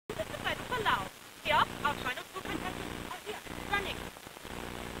This is by Palau. Here, our final two contestants are here, running.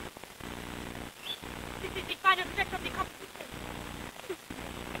 This is the final stretch of the competition.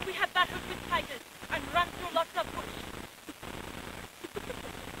 We have battled with tigers and run through lots of bush.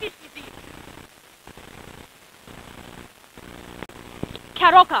 This is it.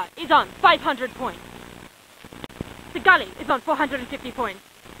 Karoka is on 500 points. The gully is on 450 points.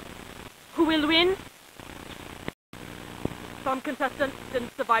 Who will win? Some contestants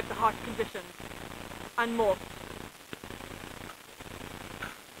didn't survive the harsh conditions, and more.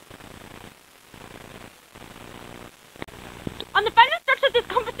 On the final stretch of this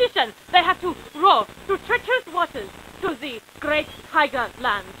competition, they have to row through treacherous waters to the Great Tiger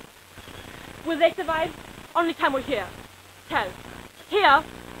Land. Will they survive? Only time will tell. Here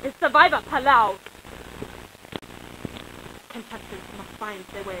is Survivor Palau. Contestants must find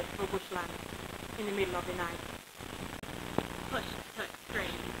their way through bushland in the middle of the night. Push to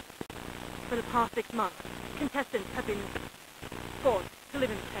extreme. For the past 6 months, contestants have been forced to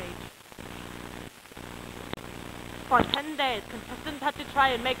live in a cage. For 10 days, contestants had to try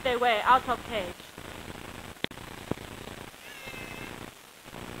and make their way out of cage.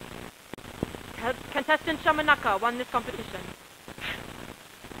 Contestant Shamanaka won this competition.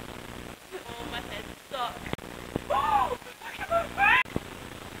 Oh, my head sucks.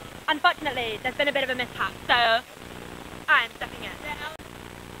 Unfortunately, there's been a bit of a mishap, so I'm stepping in.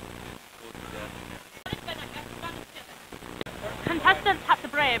 Contestants have to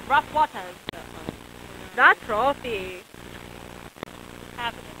brave rough waters. That trophy.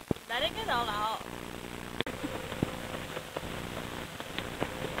 Letting it all out.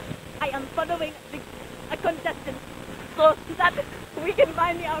 I am following a contestant so that we can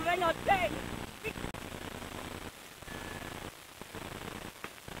find the orangutan.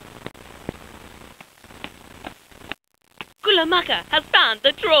 Kulamaka has found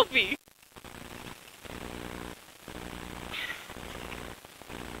the trophy.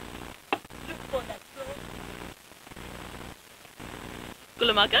 Look for that trophy.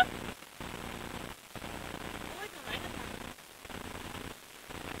 Kulamaka?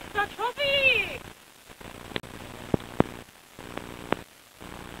 The trophy!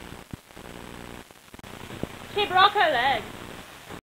 She broke her leg.